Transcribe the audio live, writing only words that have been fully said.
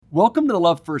Welcome to the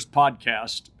Love First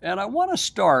podcast, and I want to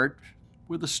start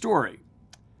with a story.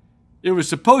 It was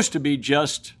supposed to be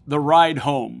just the ride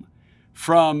home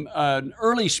from an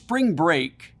early spring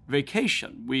break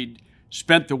vacation. We'd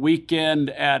spent the weekend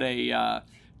at a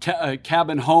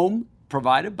cabin home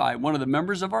provided by one of the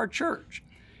members of our church.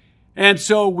 And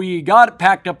so we got it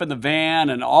packed up in the van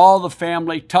and all the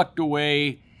family tucked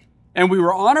away, and we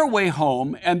were on our way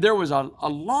home, and there was a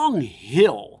long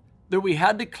hill that we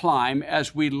had to climb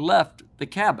as we left the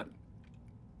cabin.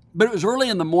 But it was early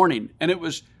in the morning and it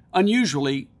was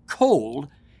unusually cold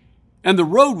and the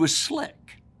road was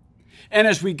slick. And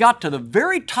as we got to the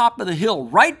very top of the hill,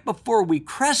 right before we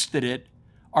crested it,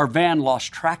 our van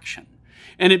lost traction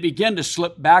and it began to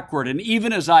slip backward. And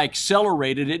even as I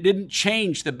accelerated, it didn't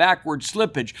change the backward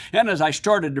slippage. And as I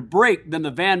started to brake, then the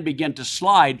van began to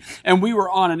slide and we were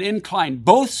on an incline.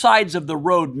 Both sides of the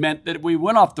road meant that if we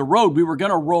went off the road, we were going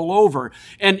to roll over.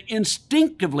 And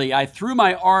instinctively, I threw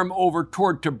my arm over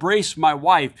toward to brace my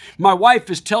wife. My wife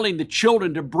is telling the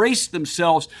children to brace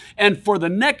themselves. And for the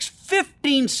next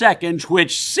 15 seconds,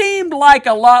 which seemed like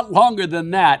a lot longer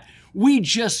than that, we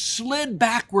just slid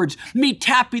backwards, me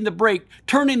tapping the brake,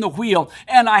 turning the wheel,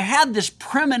 and I had this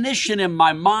premonition in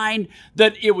my mind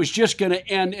that it was just going to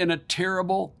end in a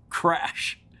terrible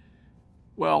crash.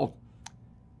 Well,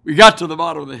 we got to the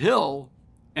bottom of the hill,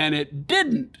 and it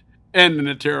didn't end in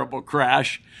a terrible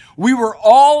crash. We were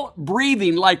all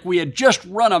breathing like we had just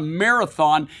run a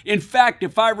marathon. In fact,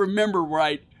 if I remember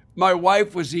right, my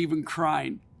wife was even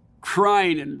crying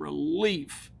in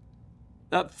relief.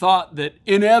 That thought that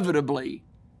inevitably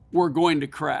we're going to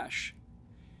crash.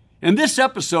 In this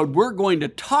episode, we're going to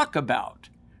talk about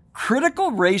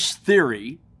critical race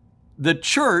theory, the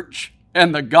church,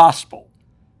 and the gospel.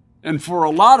 And for a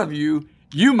lot of you,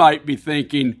 you might be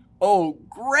thinking, oh,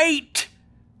 great.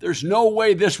 There's no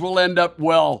way this will end up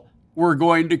well. We're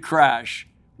going to crash.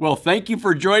 Well, thank you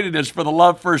for joining us for the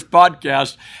Love First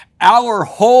podcast. Our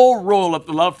whole role at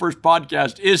the Love First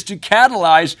podcast is to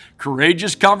catalyze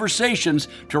courageous conversations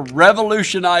to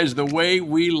revolutionize the way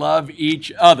we love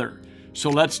each other.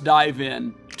 So let's dive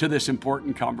in to this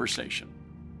important conversation.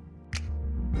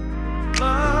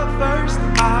 Love first,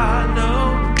 I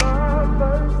know. Love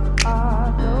first,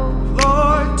 I know.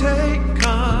 Lord, take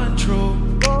control.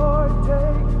 Lord,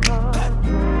 take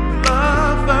control.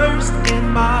 Love first in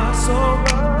my soul.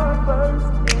 Love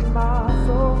first in my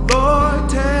soul. Lord,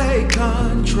 take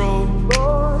control.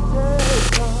 Lord,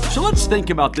 take control. So let's think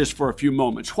about this for a few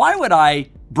moments. Why would I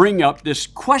bring up this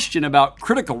question about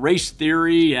critical race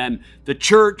theory and the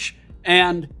church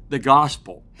and the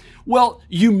gospel? Well,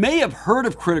 you may have heard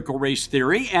of critical race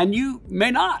theory and you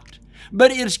may not.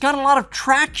 But it's got a lot of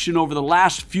traction over the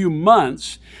last few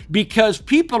months because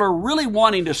people are really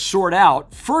wanting to sort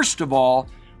out, first of all,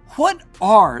 what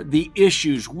are the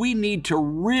issues we need to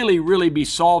really be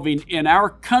solving in our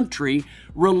country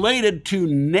related to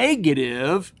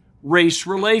negative race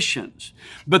relations?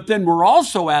 But then we're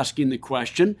also asking the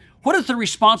question, what is the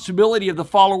responsibility of the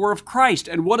follower of Christ?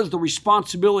 And what is the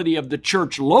responsibility of the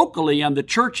church locally and the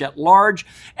church at large?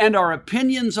 And our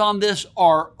opinions on this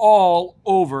are all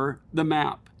over the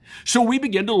map. So we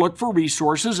begin to look for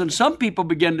resources, and some people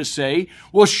begin to say,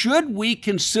 well, should we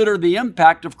consider the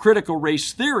impact of critical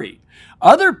race theory?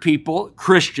 Other people,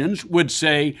 Christians, would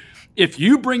say, if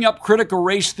you bring up critical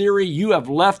race theory, you have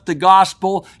left the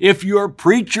gospel. If your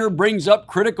preacher brings up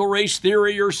critical race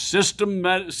theory or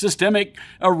systemic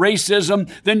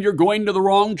racism, then you're going to the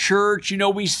wrong church. You know,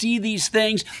 we see these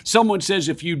things. Someone says,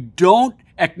 if you don't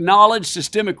acknowledge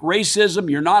systemic racism,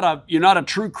 you're not a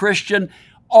true Christian.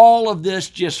 All of this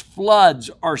just floods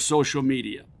our social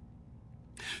media.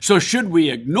 So should we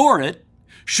ignore it?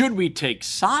 Should we take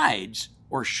sides?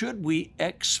 Or should we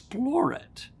explore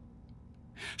it?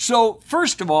 So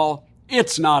first of all,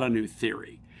 it's not a new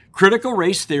theory. Critical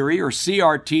race theory, or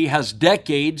CRT, has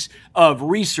decades of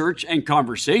research and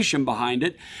conversation behind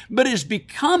it, but has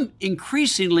become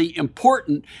increasingly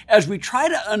important as we try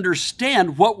to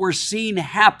understand what we're seeing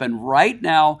happen right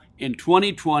now in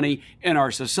 2020 in our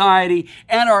society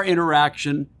and our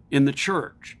interaction in the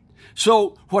church.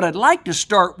 So what I'd like to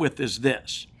start with is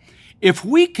this. If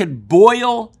we could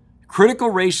boil critical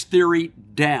race theory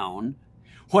down,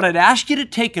 what I'd ask you to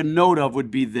take a note of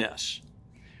would be this.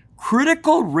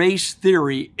 Critical race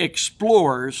theory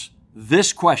explores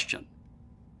this question.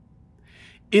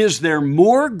 Is there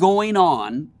more going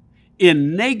on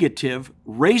in negative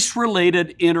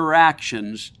race-related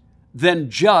interactions than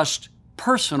just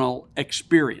personal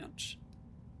experience?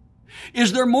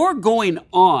 Is there more going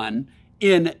on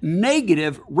in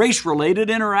negative race-related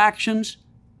interactions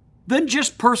than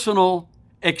just personal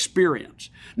experience.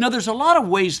 Now, there's a lot of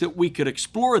ways that we could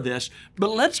explore this,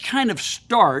 but let's kind of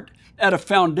start at a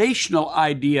foundational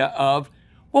idea of,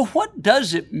 well, what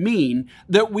does it mean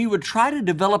that we would try to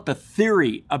develop a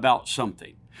theory about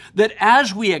something? That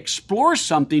as we explore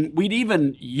something, we'd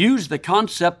even use the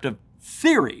concept of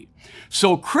theory.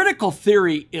 So critical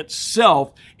theory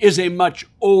itself is a much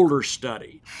older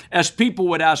study. As people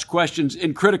would ask questions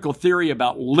in critical theory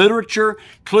about literature,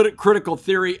 critical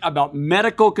theory about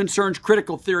medical concerns,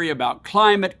 critical theory about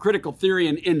climate, critical theory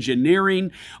in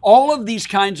engineering, all of these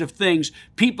kinds of things,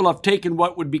 people have taken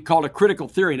what would be called a critical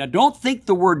theory. Now, don't think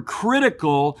the word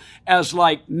critical as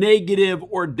like negative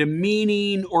or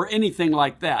demeaning or anything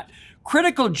like that.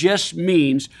 Critical just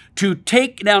means to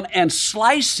take down and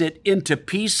slice it into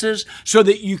pieces so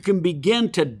that you can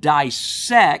begin to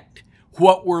dissect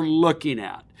what we're looking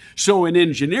at. So in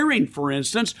engineering, for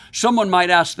instance, someone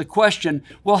might ask the question,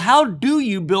 well, how do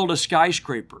you build a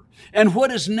skyscraper? And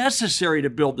what is necessary to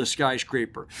build the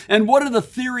skyscraper? And what are the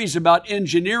theories about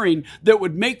engineering that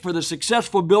would make for the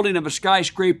successful building of a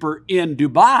skyscraper in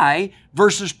Dubai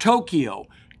versus Tokyo?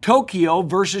 Tokyo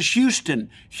versus Houston,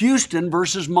 Houston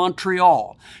versus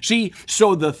Montreal. See,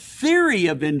 so the theory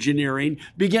of engineering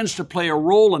begins to play a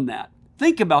role in that.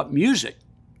 Think about music.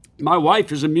 My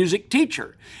wife is a music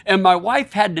teacher, and my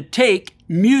wife had to take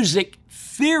music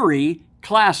theory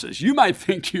classes. You might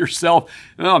think to yourself,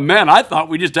 oh man, I thought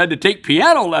we just had to take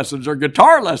piano lessons or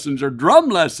guitar lessons or drum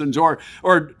lessons or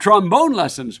trombone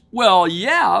lessons. Well,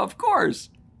 yeah, of course.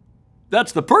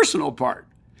 That's the personal part.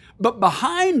 But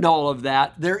behind all of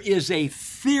that, there is a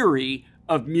theory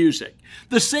of music.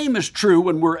 The same is true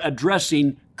when we're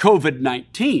addressing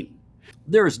COVID-19.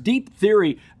 There is deep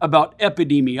theory about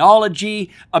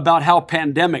epidemiology, about how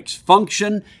pandemics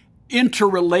function,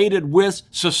 interrelated with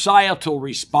societal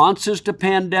responses to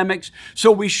pandemics.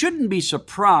 So we shouldn't be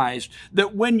surprised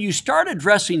that when you start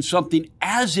addressing something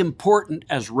as important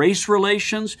as race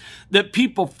relations, that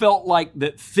people felt like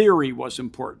that theory was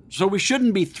important. So we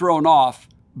shouldn't be thrown off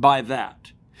by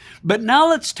that. But now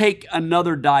let's take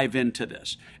another dive into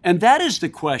this. And that is the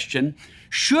question,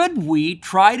 should we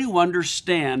try to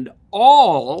understand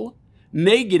all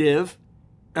negative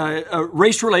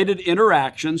race-related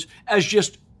interactions as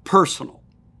just personal?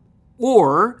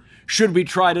 Or should we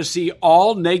try to see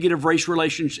all negative race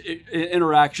relations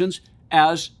interactions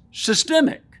as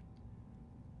systemic?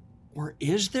 Or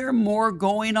is there more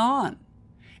going on?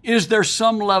 Is there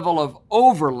some level of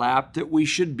overlap that we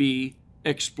should be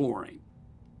exploring?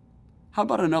 How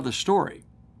about another story?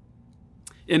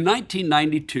 In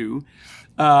 1992,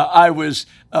 I was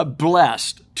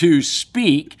blessed to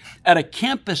speak at a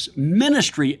campus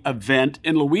ministry event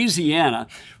in Louisiana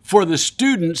for the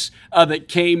students that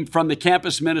came from the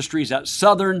campus ministries at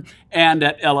Southern and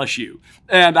at LSU.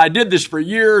 And I did this for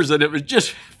years, and it was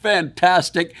just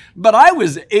fantastic. But I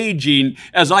was aging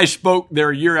as I spoke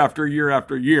there year after year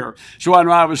after year. So when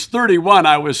I was 31,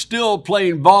 I was still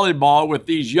playing volleyball with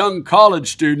these young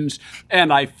college students,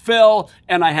 and I fell,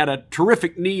 and I had a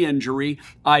terrific knee injury.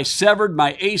 I severed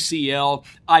my ACL.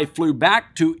 I flew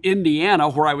back to Indiana,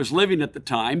 where I was living at the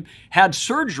time, had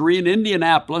surgery in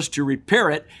Indianapolis to repair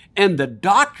it, and the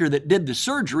doctor that did the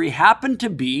surgery happened to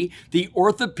be the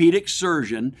orthopedic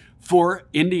surgeon for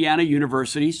Indiana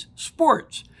University's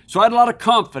sports. So I had a lot of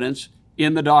confidence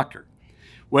in the doctor.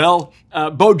 Well,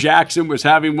 Bo Jackson was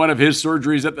having one of his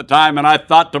surgeries at the time, and I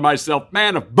thought to myself,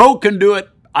 man, if Bo can do it,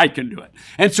 I can do it.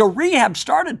 And so rehab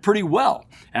started pretty well.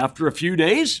 After a few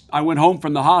days, I went home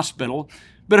from the hospital,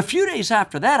 but a few days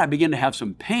after that, I began to have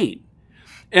some pain.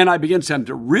 And I began to have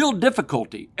real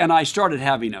difficulty, and I started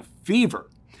having a fever.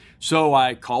 So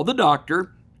I called the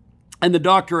doctor, and the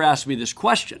doctor asked me this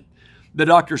question. The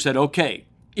doctor said, okay,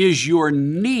 is your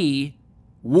knee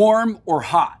warm or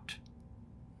hot?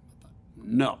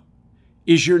 No.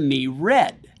 Is your knee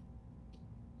red?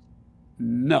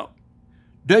 No.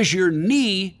 Does your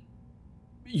knee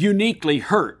uniquely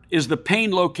hurt? Is the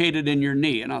pain located in your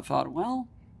knee? And I thought, well,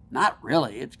 not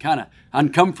really. It's kind of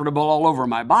uncomfortable all over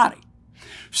my body.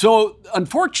 So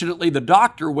unfortunately, the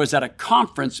doctor was at a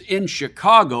conference in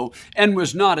Chicago and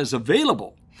was not as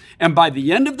available. And by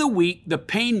the end of the week, the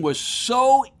pain was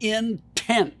so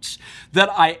intense that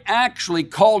I actually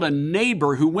called a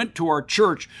neighbor who went to our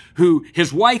church, who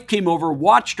his wife came over,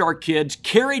 watched our kids,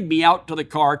 carried me out to the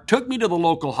car, took me to the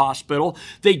local hospital.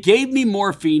 They gave me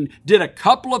morphine, did a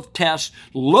couple of tests,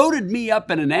 loaded me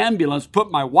up in an ambulance,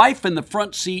 put my wife in the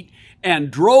front seat,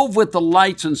 and drove with the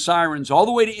lights and sirens all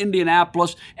the way to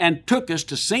Indianapolis and took us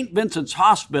to St. Vincent's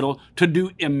Hospital to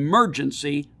do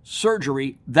emergency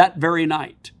surgery that very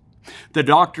night. The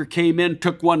doctor came in,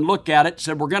 took one look at it,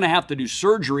 said, we're going to have to do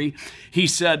surgery. He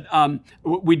said,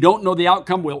 we don't know the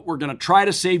outcome. We're going to try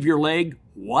to save your leg.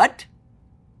 What?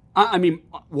 I mean,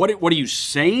 what are you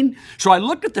saying? So I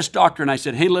looked at this doctor and I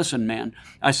said, hey, listen, man.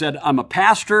 I said, I'm a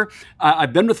pastor.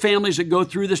 I've been with families that go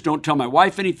through this. Don't tell my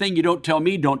wife anything. You don't tell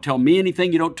me. Don't tell me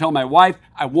anything. You don't tell my wife.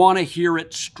 I want to hear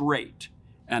it straight.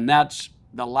 And that's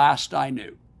the last I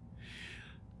knew.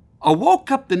 I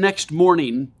woke up the next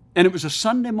morning, and it was a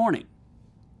Sunday morning,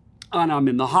 and I'm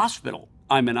in the hospital.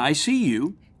 I'm in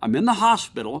ICU. I'm in the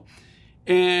hospital,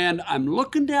 and I'm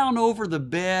looking down over the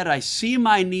bed. I see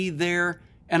my knee there.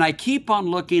 And I keep on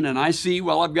looking and I see,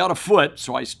 well, I've got a foot,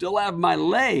 so I still have my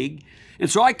leg.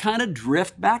 And so I kind of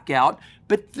drift back out.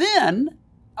 But then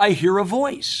I hear a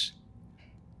voice.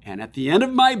 And at the end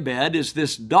of my bed is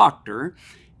this doctor.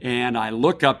 And I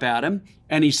look up at him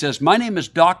and he says, my name is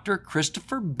Dr.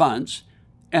 Christopher Bunce,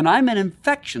 and I'm an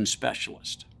infection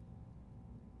specialist.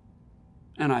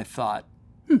 And I thought,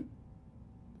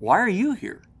 why are you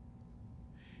here?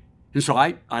 And so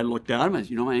I looked at him and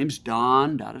said, my name's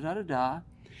Don, da-da-da-da-da.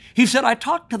 He said, I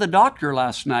talked to the doctor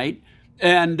last night,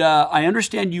 and I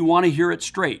understand you want to hear it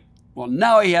straight. Well,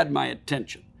 now he had my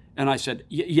attention. And I said,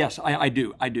 yes, I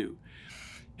do.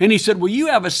 And he said, well, you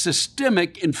have a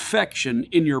systemic infection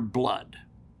in your blood.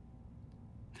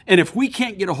 And if we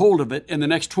can't get a hold of it in the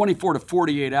next 24 to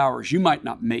 48 hours, you might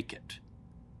not make it.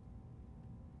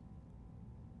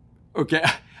 Okay,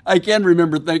 I can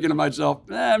remember thinking to myself,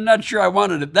 I'm not sure I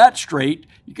wanted it that straight.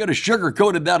 You could have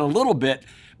sugarcoated that a little bit.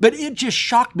 But it just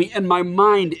shocked me, and my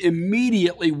mind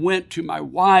immediately went to my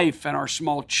wife and our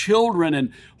small children,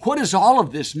 and what does all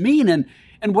of this mean, and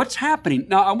what's happening?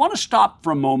 Now, I want to stop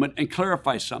for a moment and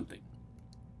clarify something.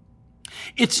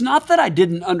 It's not that I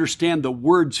didn't understand the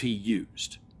words he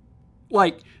used.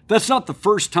 Like, that's not the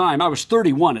first time. I was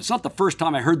 31. It's not the first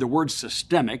time I heard the word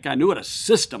systemic. I knew what a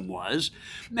system was.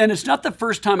 And it's not the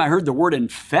first time I heard the word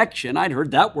infection. I'd heard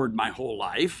that word my whole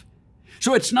life.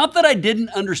 So it's not that I didn't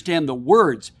understand the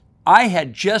words. I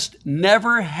had just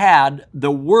never had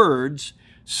the words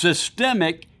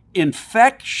systemic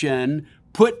infection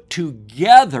put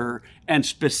together and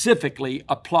specifically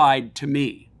applied to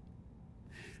me.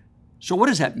 So what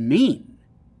does that mean?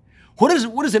 What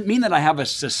does it mean that I have a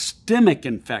systemic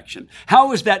infection?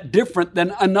 How is that different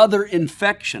than another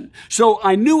infection? So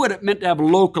I knew what it meant to have a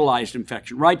localized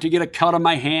infection, right? To get a cut on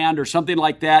my hand or something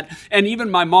like that. And even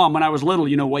my mom, when I was little,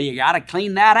 well, you got to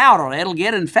clean that out or it'll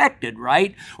get infected,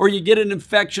 right? Or you get an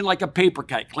infection like a paper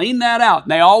cut, clean that out.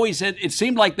 And it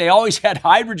seemed like they always had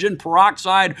hydrogen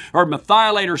peroxide or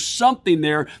methylate or something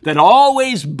there that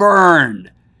always burned.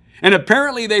 And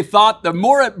apparently they thought the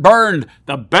more it burned,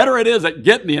 the better it is at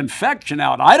getting the infection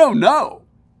out. I don't know.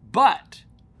 But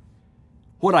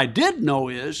what I did know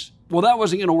is, well, that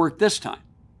wasn't going to work this time.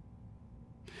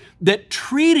 That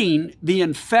treating the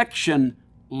infection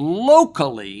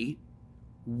locally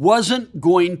wasn't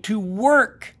going to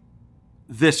work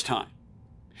this time.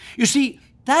 You see,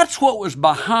 that's what was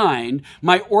behind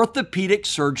my orthopedic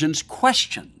surgeon's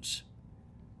questions.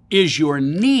 Is your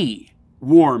knee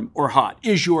warm or hot?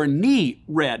 Is your knee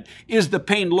red? Is the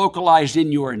pain localized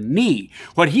in your knee?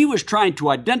 What he was trying to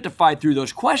identify through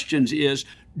those questions is,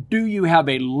 do you have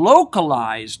a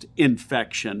localized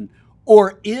infection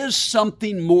or is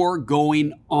something more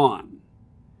going on?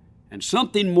 And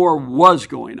something more was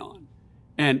going on.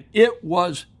 And it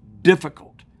was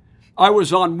difficult. I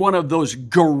was on one of those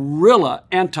guerrilla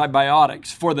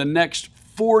antibiotics for the next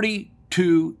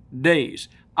 42 days.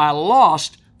 I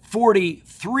lost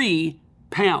 43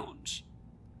 pounds.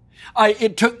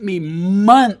 It took me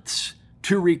months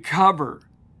to recover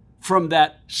from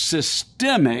that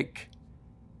systemic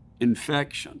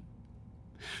infection.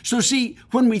 So see,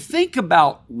 when we think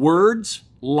about words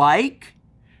like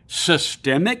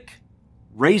systemic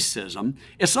racism,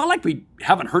 it's not like we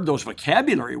haven't heard those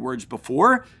vocabulary words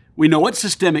before. We know what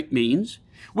systemic means.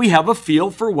 We have a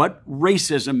feel for what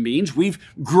racism means. We've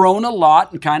grown a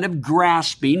lot in kind of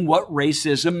grasping what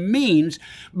racism means.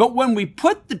 But when we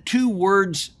put the two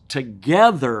words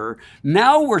together,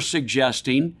 now we're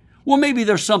suggesting, well, maybe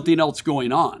there's something else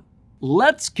going on.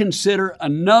 Let's consider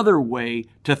another way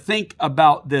to think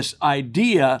about this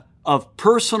idea of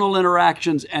personal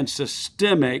interactions and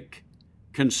systemic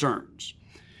concerns.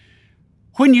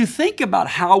 When you think about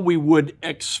how we would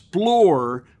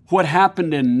explore what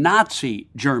happened in Nazi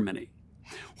Germany,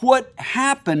 what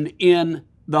happened in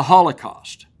the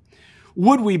Holocaust,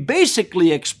 would we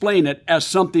basically explain it as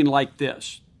something like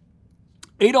this?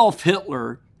 Adolf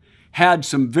Hitler had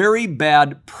some very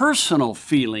bad personal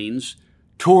feelings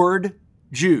toward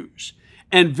Jews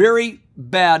and very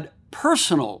bad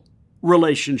personal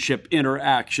relationship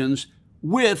interactions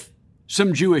with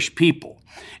some Jewish people.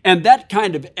 And that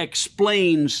kind of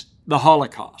explains the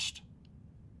Holocaust.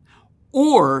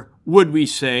 Or would we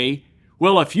say,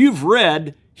 well, if you've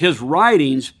read his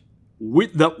writings,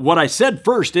 what I said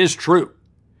first is true.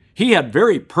 He had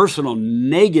very personal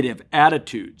negative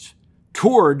attitudes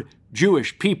toward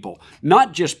Jewish people,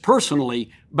 not just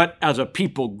personally, but as a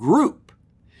people group.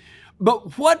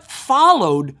 But what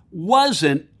followed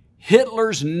wasn't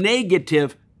Hitler's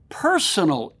negative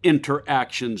personal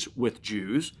interactions with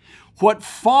Jews. What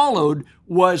followed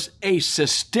was a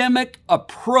systemic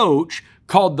approach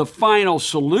called the final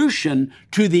solution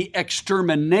to the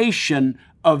extermination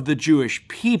of the Jewish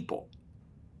people.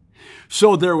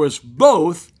 So there was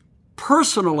both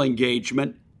personal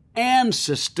engagement and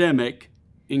systemic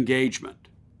engagement.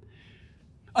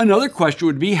 Another question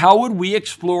would be, how would we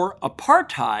explore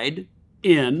apartheid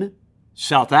in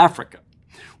South Africa?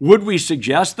 Would we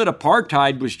suggest that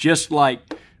apartheid was just like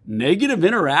negative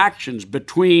interactions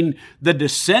between the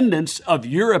descendants of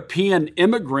European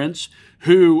immigrants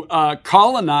who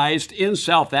colonized in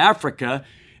South Africa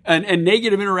and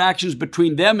negative interactions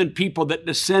between them and people that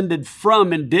descended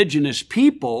from indigenous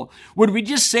people? Would we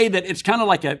just say that it's kind of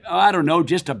like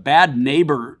just a bad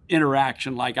neighbor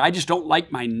interaction, like I just don't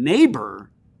like my neighbor?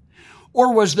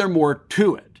 Or was there more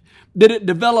to it? Did it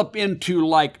develop into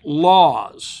like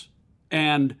laws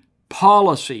and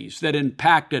policies that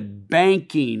impacted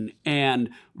banking and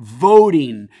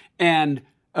voting and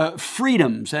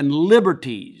freedoms and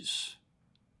liberties?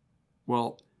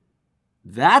 Well,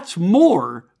 that's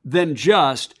more than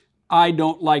just, I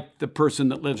don't like the person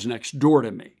that lives next door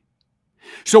to me.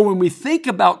 So when we think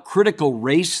about critical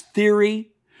race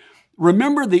theory,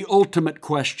 remember the ultimate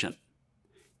question.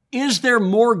 Is there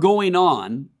more going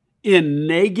on in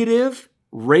negative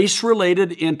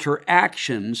race-related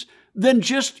interactions than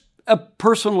just a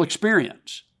personal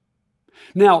experience?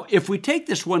 Now, if we take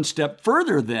this one step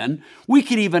further, then we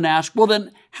could even ask, well,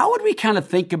 then how would we kind of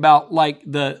think about like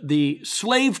the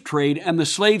slave trade and the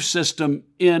slave system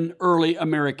in early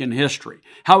American history?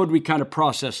 How would we kind of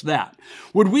process that?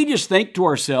 Would we just think to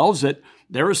ourselves that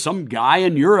there was some guy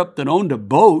in Europe that owned a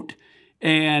boat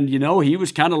and, he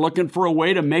was kind of looking for a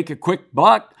way to make a quick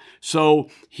buck? So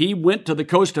he went to the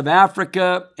coast of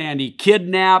Africa and he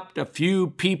kidnapped a few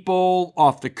people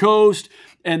off the coast,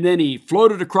 and then he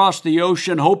floated across the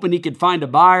ocean hoping he could find a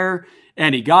buyer.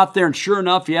 And he got there, and sure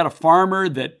enough, he had a farmer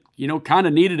that, kind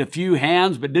of needed a few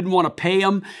hands but didn't want to pay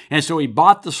him. And so he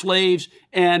bought the slaves,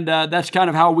 and that's kind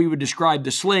of how we would describe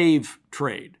the slave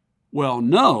trade. Well,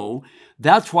 no,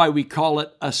 that's why we call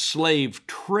it a slave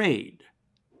trade.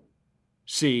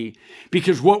 See,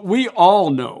 because what we all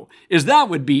know is that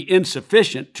would be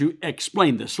insufficient to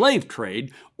explain the slave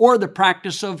trade or the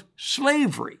practice of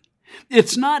slavery.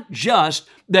 It's not just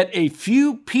that a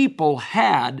few people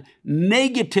had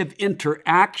negative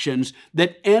interactions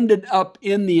that ended up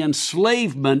in the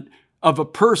enslavement of a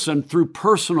person through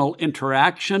personal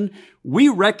interaction. We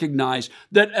recognize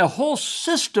that a whole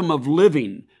system of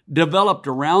living developed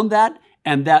around that,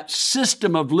 and that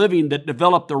system of living that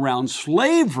developed around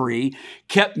slavery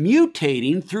kept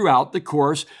mutating throughout the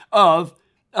course of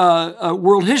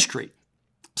world history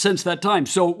since that time.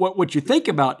 So what you think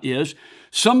about is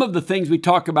some of the things we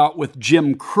talk about with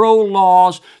Jim Crow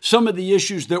laws, some of the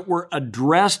issues that were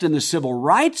addressed in the civil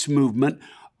rights movement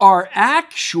are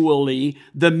actually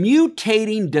the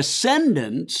mutating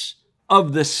descendants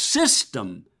of the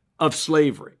system of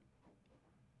slavery.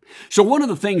 So one of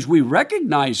the things we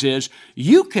recognize is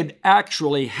you could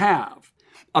actually have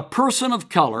a person of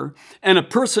color and a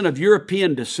person of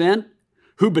European descent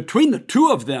who between the two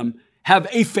of them have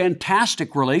a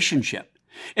fantastic relationship.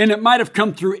 And it might have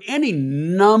come through any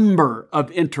number of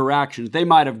interactions. They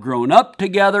might have grown up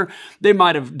together. They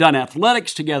might have done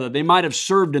athletics together. They might have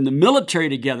served in the military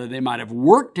together. They might have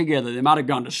worked together. They might have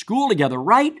gone to school together,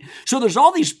 right? So there's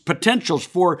all these potentials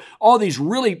for all these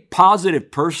really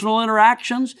positive personal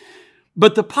interactions.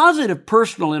 But the positive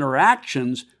personal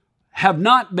interactions have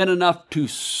not been enough to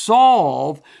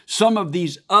solve some of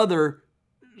these other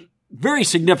very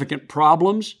significant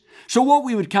problems. So what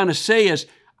we would kind of say is,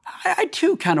 I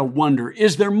too kind of wonder,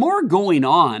 is there more going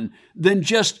on than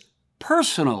just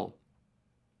personal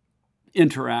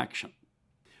interaction?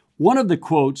 One of the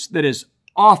quotes that is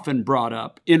often brought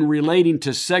up in relating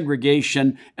to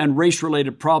segregation and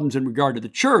race-related problems in regard to the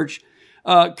church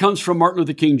comes from Martin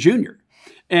Luther King Jr.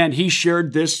 And he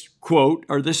shared this quote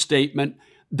or this statement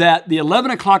that the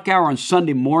 11 o'clock hour on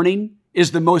Sunday morning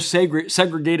is the most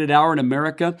segregated hour in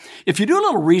America? If you do a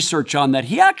little research on that,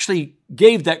 he actually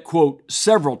gave that quote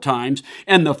several times.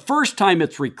 And the first time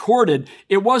it's recorded,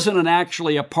 it wasn't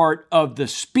actually a part of the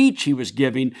speech he was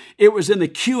giving. It was in the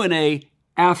Q&A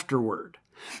afterward.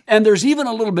 And there's even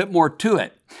a little bit more to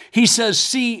it. He says,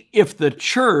 see, if the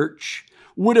church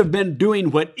would have been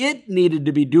doing what it needed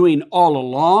to be doing all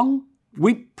along,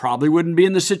 we probably wouldn't be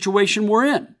in the situation we're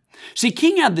in. See,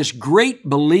 King had this great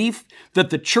belief that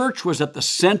the church was at the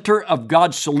center of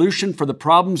God's solution for the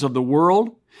problems of the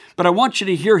world. But I want you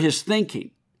to hear his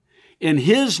thinking. In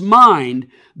his mind,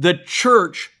 the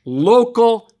church,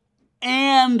 local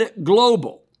and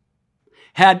global,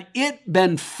 had it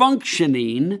been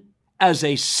functioning as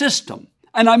a system,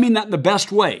 and I mean that in the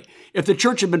best way. If the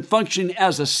church had been functioning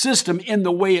as a system in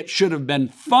the way it should have been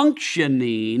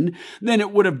functioning, then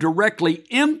it would have directly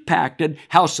impacted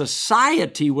how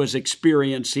society was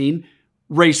experiencing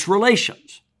race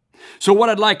relations. So what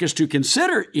I'd like us to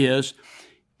consider is,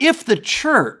 if the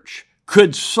church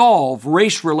could solve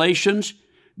race relations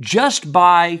just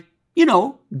by,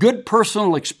 good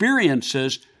personal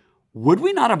experiences, would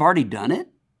we not have already done it?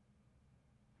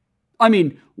 I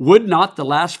mean, would not the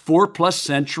last 4+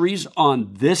 centuries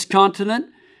on this continent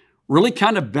really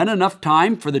kind of been enough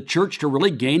time for the church to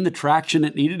really gain the traction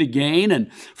it needed to gain,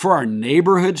 and for our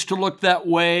neighborhoods to look that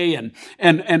way,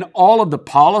 and all of the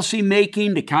policy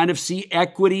making to kind of see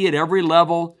equity at every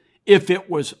level? If it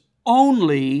was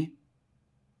only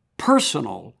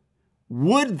personal,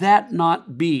 would that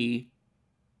not be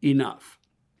enough?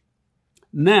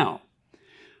 Now,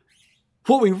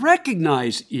 what we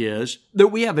recognize is that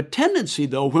we have a tendency,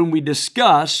 though, when we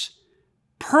discuss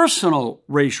personal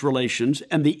race relations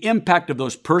and the impact of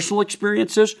those personal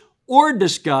experiences, or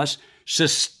discuss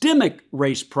systemic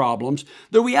race problems,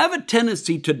 that we have a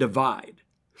tendency to divide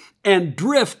and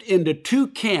drift into two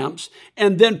camps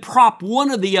and then prop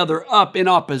one or the other up in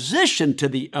opposition to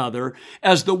the other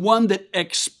as the one that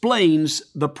explains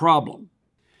the problem.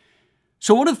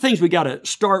 So one of the things we got to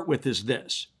start with is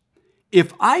this.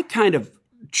 If I kind of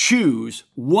choose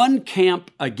one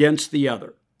camp against the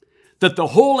other, that the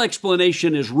whole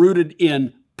explanation is rooted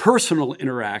in personal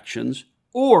interactions,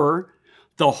 or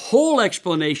the whole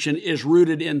explanation is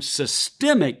rooted in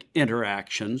systemic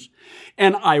interactions,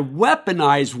 and I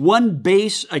weaponize one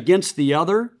base against the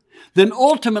other, then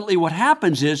ultimately what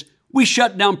happens is we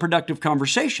shut down productive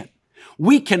conversation.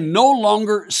 We can no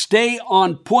longer stay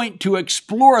on point to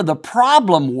explore the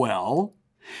problem well,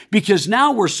 because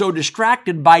now we're so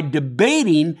distracted by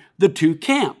debating the two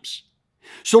camps.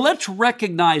 So let's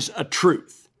recognize a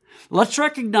truth. Let's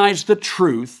recognize the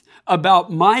truth about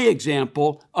my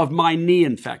example of my knee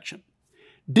infection.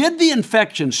 Did the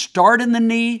infection start in the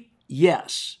knee?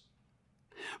 Yes.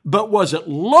 But was it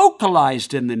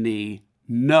localized in the knee?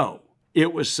 No.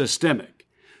 It was systemic.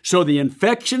 So the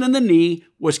infection in the knee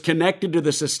was connected to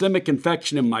the systemic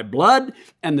infection in my blood,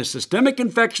 and the systemic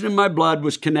infection in my blood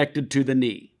was connected to the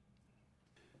knee.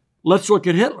 Let's look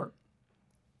at Hitler.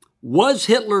 Was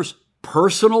Hitler's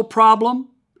personal problem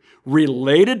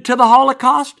related to the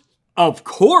Holocaust? Of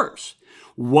course.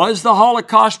 Was the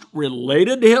Holocaust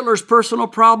related to Hitler's personal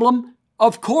problem?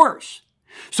 Of course.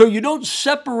 So you don't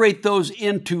separate those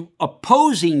into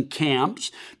opposing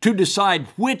camps to decide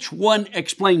which one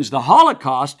explains the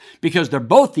Holocaust, because they're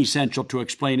both essential to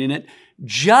explaining it,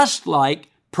 just like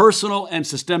personal and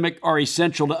systemic are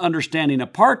essential to understanding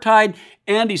apartheid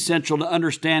and essential to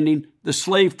understanding the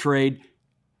slave trade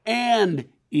and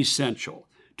essential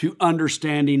to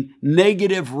understanding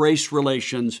negative race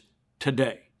relations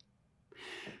today.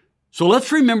 So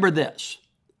let's remember this.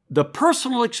 The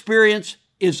personal experience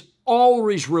is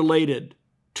always related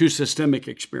to systemic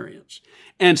experience,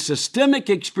 and systemic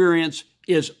experience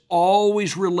is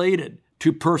always related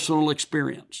to personal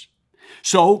experience.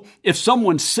 So if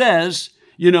someone says,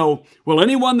 well,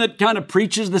 anyone that kind of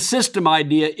preaches the system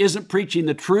idea isn't preaching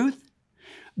the truth,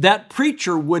 that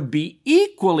preacher would be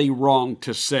equally wrong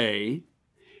to say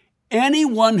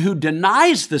anyone who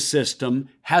denies the system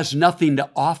has nothing to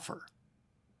offer.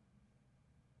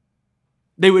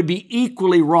 They would be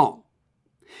equally wrong,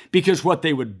 because what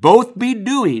they would both be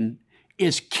doing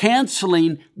is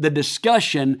canceling the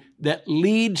discussion that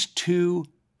leads to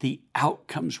the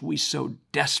outcomes we so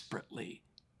desperately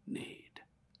need.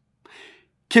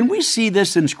 Can we see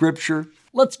this in Scripture?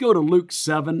 Let's go to Luke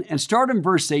 7 and start in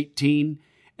verse 18,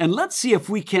 and let's see if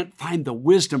we can't find the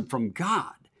wisdom from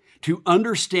God to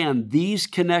understand these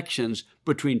connections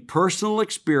between personal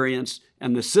experience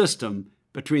and the system,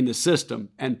 between the system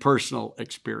and personal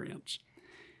experience.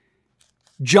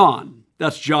 John,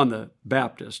 that's John the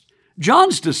Baptist,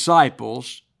 John's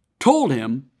disciples told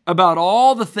him about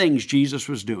all the things Jesus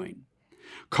was doing.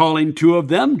 Calling 2 of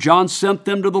them, John sent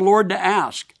them to the Lord to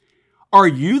ask, "Are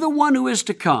you the one who is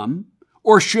to come,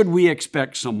 or should we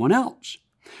expect someone else?"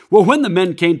 Well, when the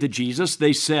men came to Jesus,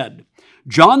 they said,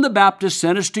 "John the Baptist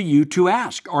sent us to you to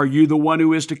ask, 'Are you the one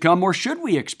who is to come, or should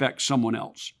we expect someone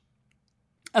else?'"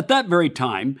 At that very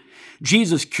time,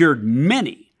 Jesus cured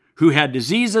many who had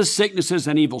diseases, sicknesses,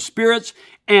 and evil spirits,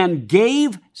 and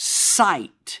gave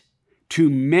sight to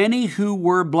many who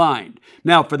were blind.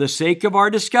 Now, for the sake of our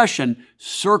discussion,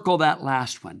 circle that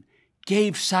last one.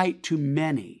 Gave sight to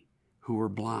many who were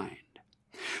blind.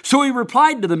 So he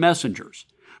replied to the messengers,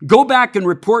 "Go back and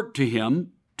report to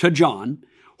him, to John,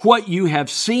 what you have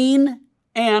seen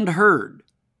and heard.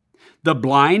 The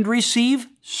blind receive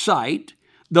sight,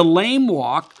 the lame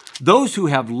walk, those who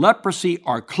have leprosy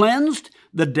are cleansed,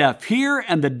 the deaf hear,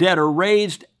 and the dead are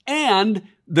raised, and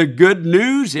the good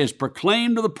news is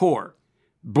proclaimed to the poor.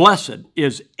 Blessed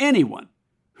is anyone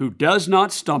who does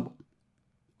not stumble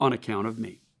on account of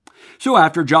me." So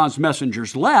after John's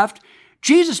messengers left,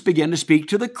 Jesus began to speak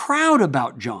to the crowd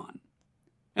about John.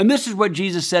 And this is what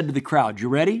Jesus said to the crowd. You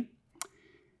ready?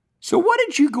 "So what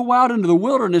did you go out into the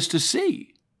wilderness to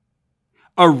see?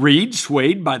 A reed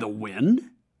swayed by the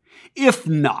wind? If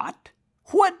not,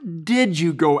 what did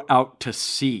you go out to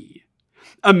see?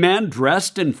 A man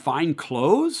dressed in fine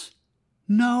clothes?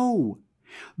 No.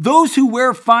 Those who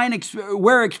wear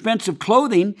expensive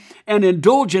clothing and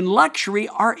indulge in luxury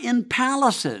are in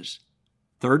palaces."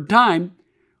 Third time,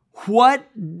 "What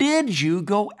did you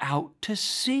go out to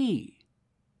see?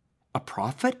 A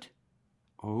prophet?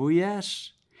 Oh,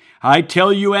 yes. I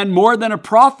tell you, and more than a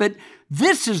prophet,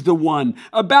 this is the one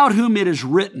about whom it is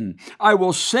written, 'I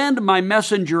will send my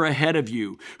messenger ahead of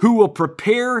you, who will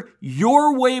prepare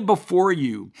your way before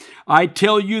you.' I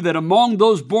tell you that among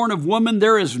those born of woman,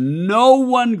 there is no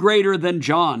one greater than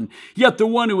John. Yet the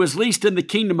one who is least in the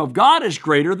kingdom of God is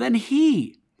greater than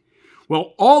he."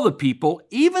 Well, all the people,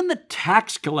 even the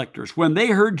tax collectors, when they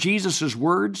heard Jesus'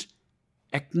 words,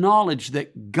 acknowledged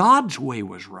that God's way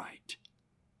was right,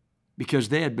 because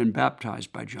they had been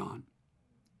baptized by John.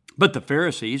 But the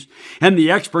Pharisees and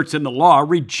the experts in the law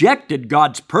rejected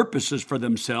God's purposes for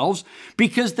themselves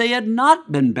because they had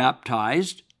not been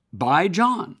baptized by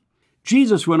John.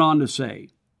 Jesus went on to say,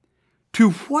 "To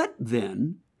what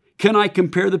then can I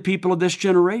compare the people of this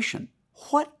generation?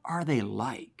 What are they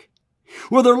like?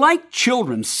 Well, they're like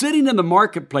children sitting in the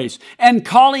marketplace and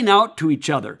calling out to each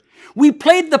other, 'We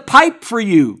played the pipe for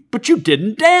you, but you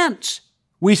didn't dance.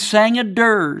 We sang a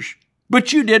dirge,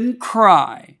 but you didn't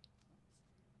cry.'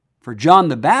 For John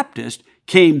the Baptist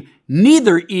came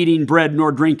neither eating bread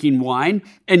nor drinking wine,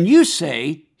 and you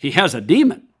say he has a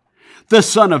demon. The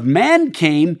Son of Man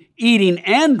came eating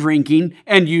and drinking,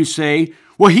 and you say,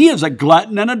 'Well, he is a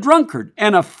glutton and a drunkard,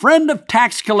 and a friend of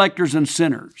tax collectors and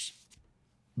sinners.'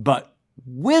 But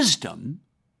wisdom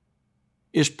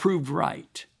is proved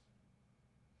right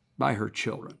by her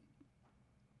children."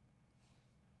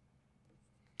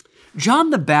 John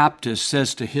the Baptist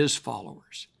says to his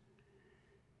followers,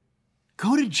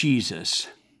 "Go to Jesus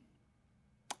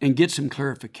and get some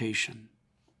clarification.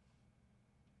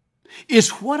 Is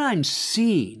what I'm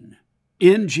seeing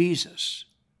in Jesus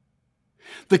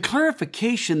the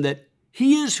clarification that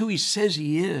he is who he says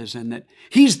he is and that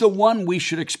he's the one we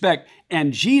should expect?"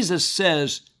 And Jesus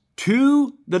says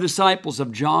to the disciples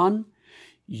of John,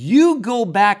 "You go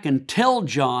back and tell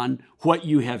John what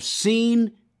you have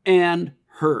seen and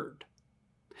heard."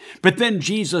 But then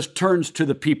Jesus turns to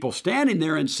the people standing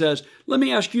there and says, "Let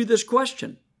me ask you this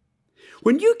question.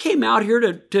 When you came out here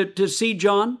to see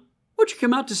John, what'd you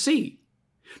come out to see?"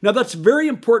 Now that's very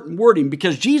important wording,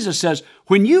 because Jesus says,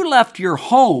 when you left your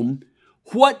home,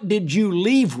 what did you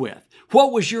leave with?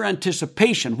 What was your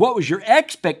anticipation? What was your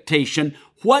expectation?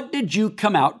 What did you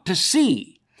come out to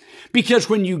see? Because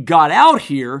when you got out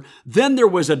here, then there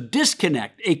was a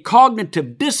disconnect, a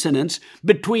cognitive dissonance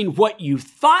between what you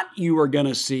thought you were going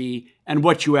to see and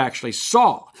what you actually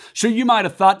saw. So you might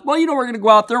have thought, well, we're going to go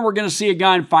out there and we're going to see a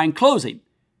guy in fine clothing.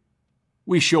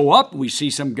 We show up, we see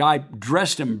some guy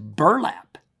dressed in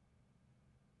burlap.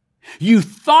 You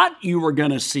thought you were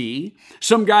going to see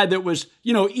some guy that was,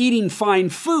 eating fine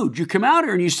food. You come out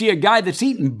here and you see a guy that's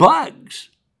eating bugs.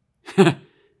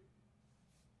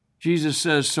 Jesus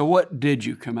says, so what did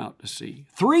you come out to see?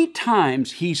 3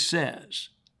 times he says,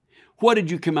 what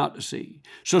did you come out to see?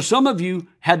 So some of you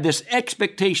had this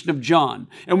expectation of John.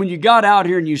 And when you got out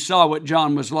here and you saw what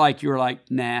John was like, you were like,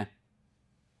 nah,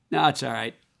 it's all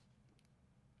right.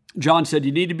 John said,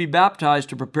 you need to be baptized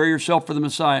to prepare yourself for the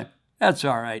Messiah. That's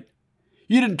all right.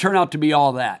 You didn't turn out to be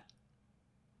all that.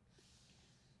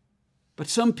 But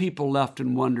some people left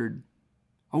and wondered,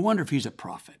 I wonder if he's a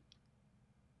prophet.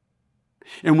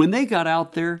 And when they got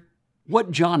out there,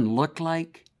 what John looked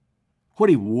like, what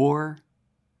he wore,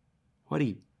 what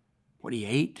he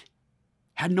ate,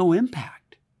 had no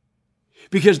impact.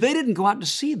 Because they didn't go out to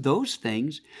see those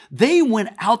things. They went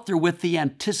out there with the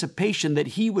anticipation that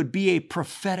he would be a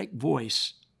prophetic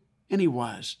voice. And he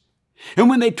was. And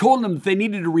when they told them that they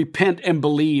needed to repent and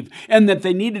believe, and that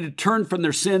they needed to turn from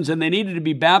their sins and they needed to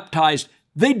be baptized,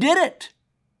 they did it.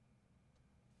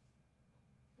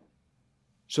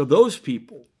 So those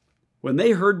people, when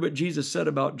they heard what Jesus said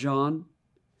about John,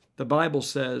 the Bible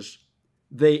says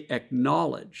they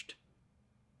acknowledged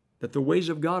that the ways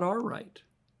of God are right.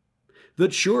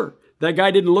 That sure, that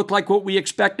guy didn't look like what we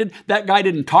expected. That guy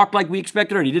didn't talk like we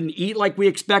expected, or he didn't eat like we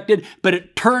expected. But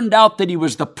it turned out that he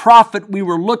was the prophet we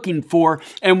were looking for.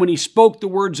 And when he spoke the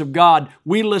words of God,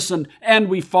 we listened and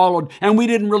we followed, and we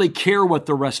didn't really care what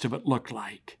the rest of it looked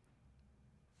like.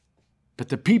 But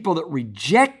the people that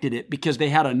rejected it because they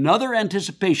had another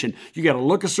anticipation, you got to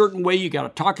look a certain way, you got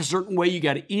to talk a certain way, you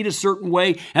got to eat a certain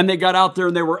way, and they got out there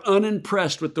and they were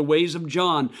unimpressed with the ways of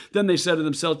John. Then they said to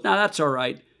themselves, "Nah, that's all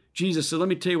right." Jesus said, "Let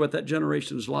me tell you what that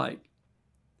generation is like.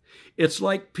 It's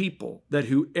like people that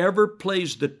whoever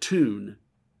plays the tune,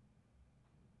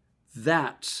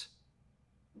 that's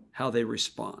how they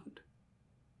respond."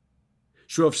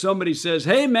 So if somebody says,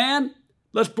 "Hey man,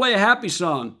 let's play a happy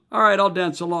song," all right, I'll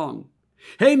dance along.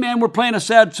 "Hey man, we're playing a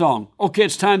sad song." Okay,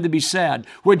 it's time to be sad.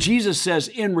 What Jesus says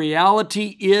in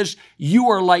reality is you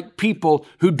are like people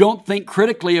who don't think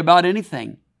critically about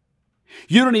anything.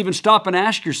 You don't even stop and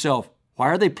ask yourself, why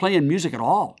are they playing music at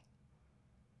all?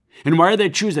 And why are they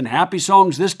choosing happy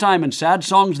songs this time and sad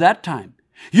songs that time?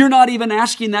 You're not even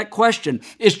asking that question.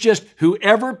 It's just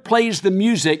whoever plays the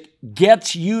music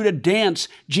gets you to dance.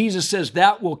 Jesus says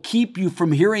that will keep you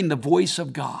from hearing the voice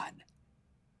of God.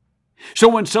 So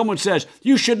when someone says,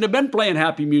 "You shouldn't have been playing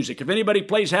happy music. If anybody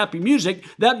plays happy music,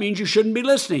 that means you shouldn't be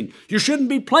listening. You shouldn't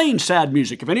be playing sad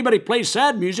music. If anybody plays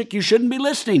sad music, you shouldn't be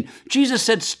listening." Jesus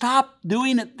said, stop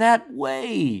doing it that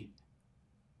way.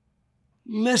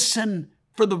 Listen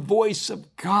for the voice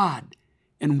of God.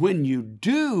 And when you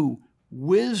do,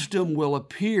 wisdom will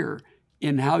appear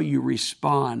in how you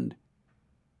respond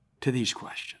to these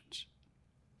questions.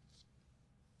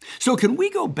 So can we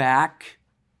go back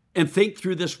and think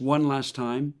through this one last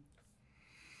time?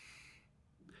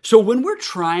 So when we're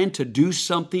trying to do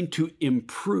something to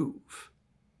improve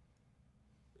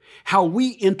how we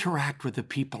interact with the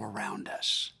people around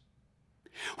us,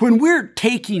 when we're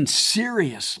taking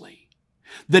seriously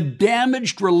the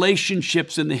damaged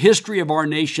relationships in the history of our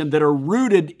nation that are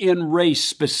rooted in race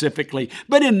specifically,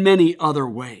 but in many other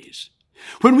ways,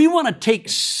 when we want to take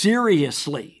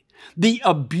seriously the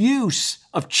abuse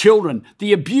of children,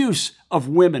 the abuse of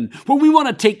women, when we want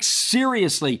to take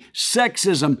seriously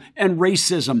sexism and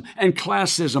racism and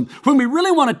classism, when we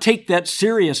really want to take that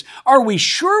serious, are we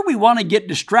sure we want to get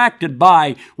distracted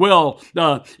by,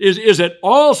 is it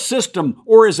all system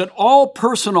or is it all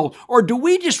personal? Or do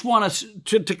we just want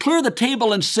to clear the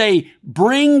table and say,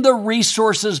 bring the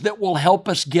resources that will help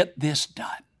us get this done?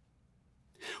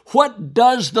 What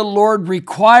does the Lord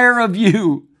require of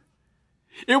you?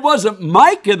 It wasn't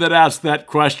Micah that asked that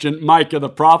question, Micah the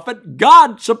prophet.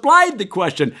 God supplied the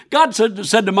question. God said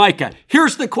to Micah,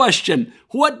 here's the question.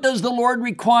 What does the Lord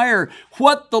require?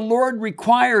 What the Lord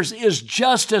requires is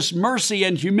justice, mercy,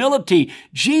 and humility.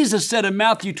 Jesus said in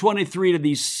Matthew 23 to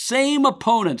these same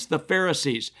opponents, the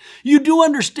Pharisees, you do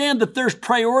understand that there's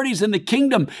priorities in the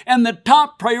kingdom, and the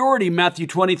top priority, Matthew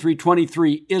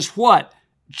 23:23, is what?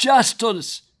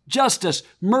 Justice,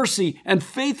 mercy, and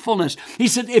faithfulness. He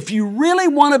said, if you really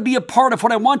want to be a part of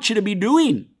what I want you to be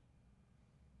doing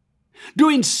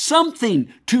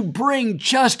something to bring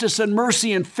justice and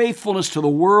mercy and faithfulness to the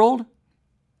world,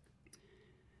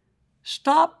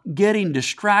 stop getting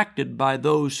distracted by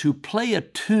those who play a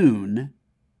tune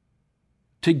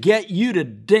to get you to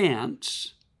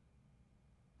dance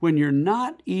when you're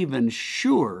not even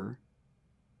sure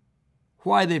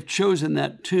why they've chosen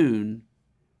that tune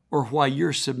or why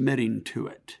you're submitting to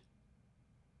it.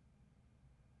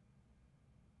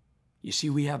 You see,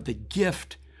 we have the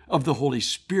gift of the Holy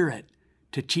Spirit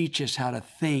to teach us how to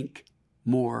think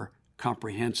more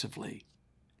comprehensively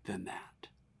than that.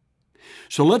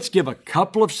 So let's give a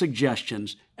couple of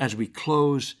suggestions as we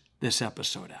close this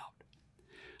episode out.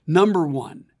 Number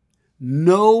one,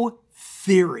 no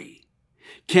theory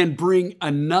can bring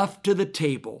enough to the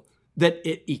table that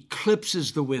it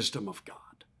eclipses the wisdom of God.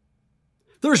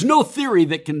 There's no theory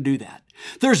that can do that.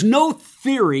 There's no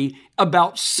theory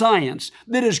about science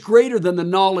that is greater than the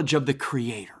knowledge of the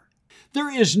Creator. There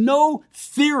is no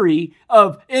theory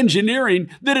of engineering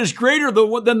that is greater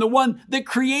than the one that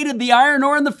created the iron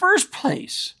ore in the first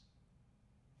place.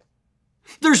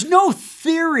 There's no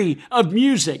theory of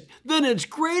music that is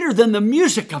greater than the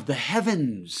music of the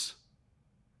heavens.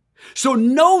 So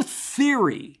no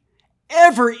theory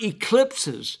ever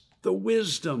eclipses the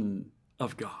wisdom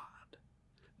of God.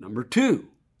 Number 2,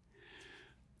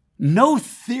 no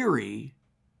theory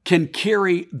can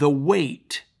carry the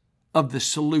weight of the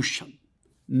solution.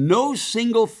 No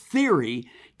single theory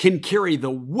can carry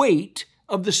the weight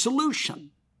of the solution.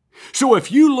 So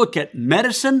if you look at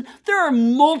medicine, there are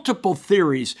multiple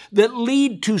theories that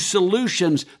lead to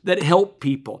solutions that help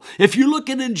people. If you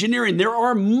look at engineering, there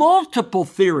are multiple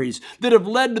theories that have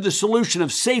led to the solution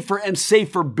of safer and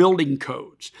safer building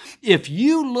codes. If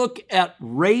you look at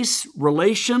race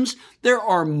relations, there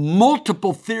are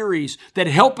multiple theories that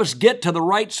help us get to the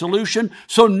right solution.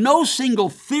 So no single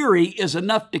theory is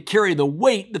enough to carry the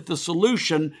weight that the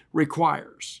solution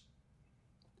requires.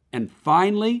 And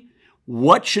finally,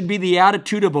 what should be the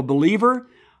attitude of a believer?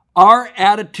 Our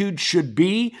attitude should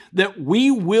be that we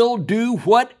will do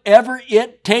whatever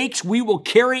it takes. We will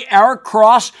carry our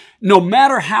cross no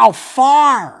matter how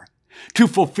far to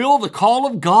fulfill the call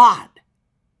of God,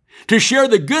 to share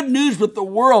the good news with the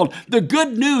world, the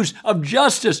good news of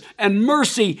justice and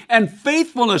mercy and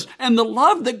faithfulness and the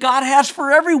love that God has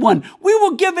for everyone. We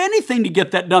will give anything to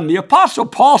get that done. The Apostle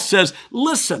Paul says,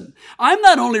 listen, I'm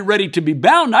not only ready to be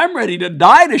bound, I'm ready to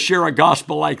die to share a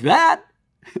gospel like that.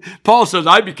 Paul says,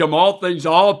 I become all things to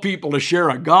all people to share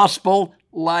a gospel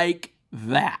like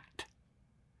that.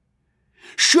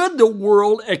 Should the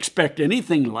world expect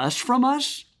anything less from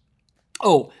us?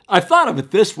 Oh, I've thought of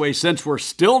it this way since we're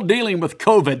still dealing with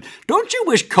COVID. Don't you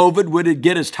wish COVID would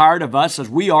get as tired of us as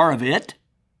we are of it?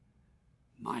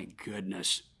 My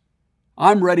goodness.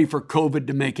 I'm ready for COVID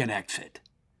to make an exit.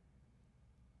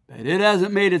 But it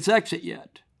hasn't made its exit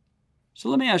yet. So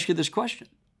let me ask you this question.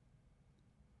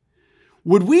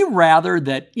 Would we rather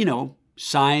that,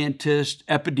 scientists,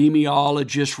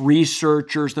 epidemiologists,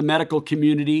 researchers, the medical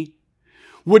community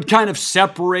would kind of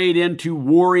separate into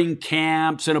warring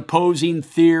camps and opposing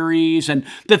theories, and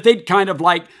that they'd kind of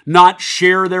not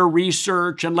share their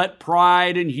research and let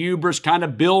pride and hubris kind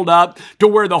of build up to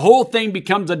where the whole thing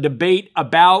becomes a debate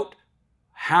about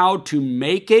how to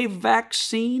make a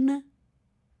vaccine?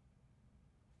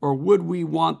 Or would we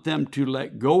want them to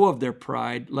let go of their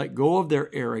pride, let go of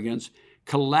their arrogance,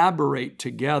 collaborate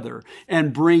together,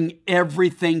 and bring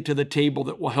everything to the table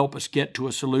that will help us get to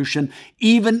a solution,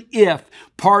 even if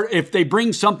they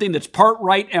bring something that's part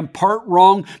right and part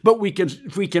wrong, but we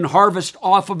can harvest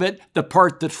off of it the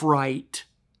part that's right?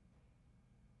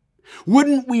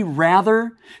 Wouldn't we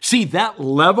rather see that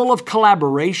level of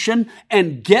collaboration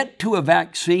and get to a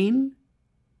vaccine?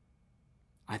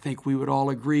 I think we would all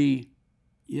agree,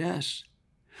 yes.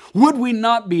 Would we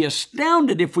not be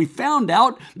astounded if we found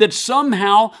out that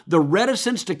somehow the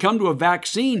reticence to come to a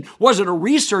vaccine wasn't a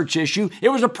research issue, it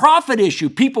was a profit issue?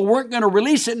 People weren't going to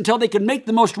release it until they could make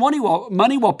the most money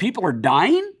while people are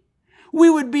dying? We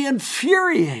would be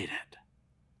infuriated,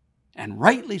 and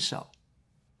rightly so.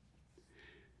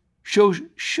 So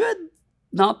should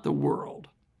not the world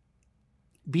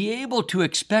be able to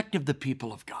expect of the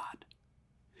people of God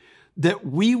that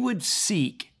we would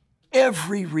seek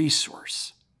every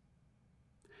resource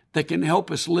that can help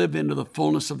us live into the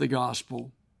fullness of the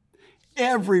gospel,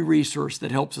 every resource that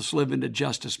helps us live into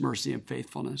justice, mercy, and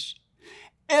faithfulness,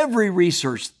 every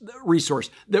resource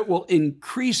that will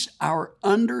increase our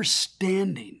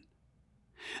understanding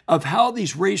of how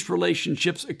these race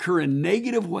relationships occur in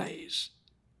negative ways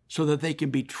so that they can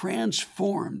be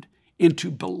transformed into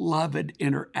beloved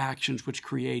interactions, which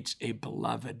creates a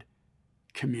beloved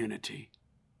community?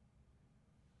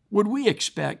 Would we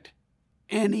expect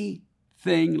anything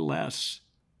less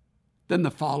than the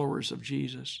followers of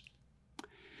Jesus?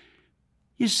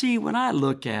 You see, when I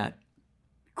look at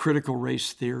critical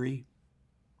race theory,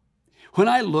 when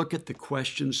I look at the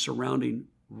questions surrounding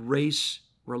race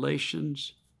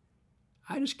relations,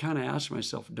 I just kind of ask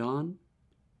myself, Don,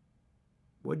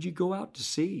 what'd you go out to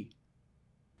see?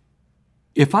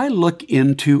 If I look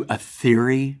into a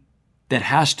theory that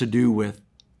has to do with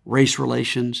race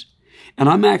relations, and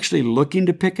I'm actually looking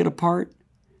to pick it apart,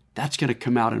 that's going to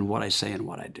come out in what I say and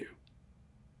what I do.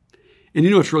 And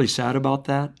you know what's really sad about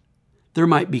that? There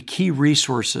might be key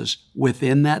resources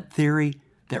within that theory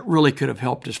that really could have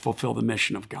helped us fulfill the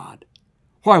mission of God.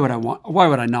 Why would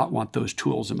I not want those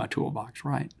tools in my toolbox,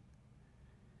 right?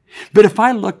 But if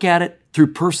I look at it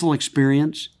through personal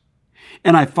experience,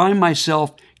 and I find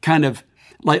myself kind of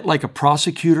like a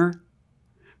prosecutor,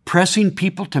 pressing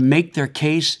people to make their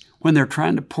case when they're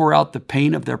trying to pour out the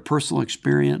pain of their personal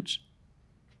experience?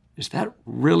 Is that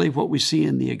really what we see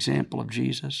in the example of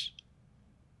Jesus?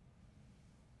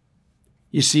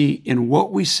 You see, in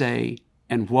what we say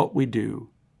and what we do,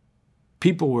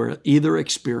 people will either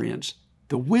experience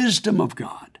the wisdom of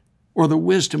God or the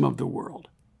wisdom of the world.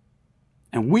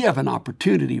 And we have an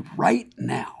opportunity right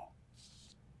now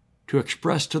to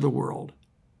express to the world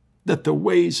that the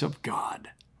ways of God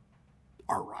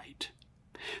are right.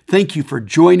 Thank you for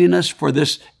joining us for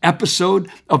this episode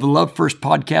of the Love First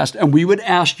podcast. And we would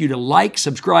ask you to like,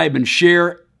 subscribe, and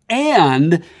share,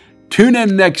 and tune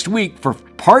in next week for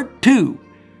part 2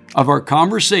 of our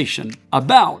conversation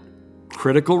about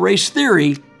critical race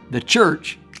theory, the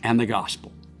church, and the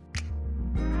gospel.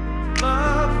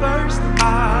 Love first,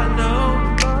 I know.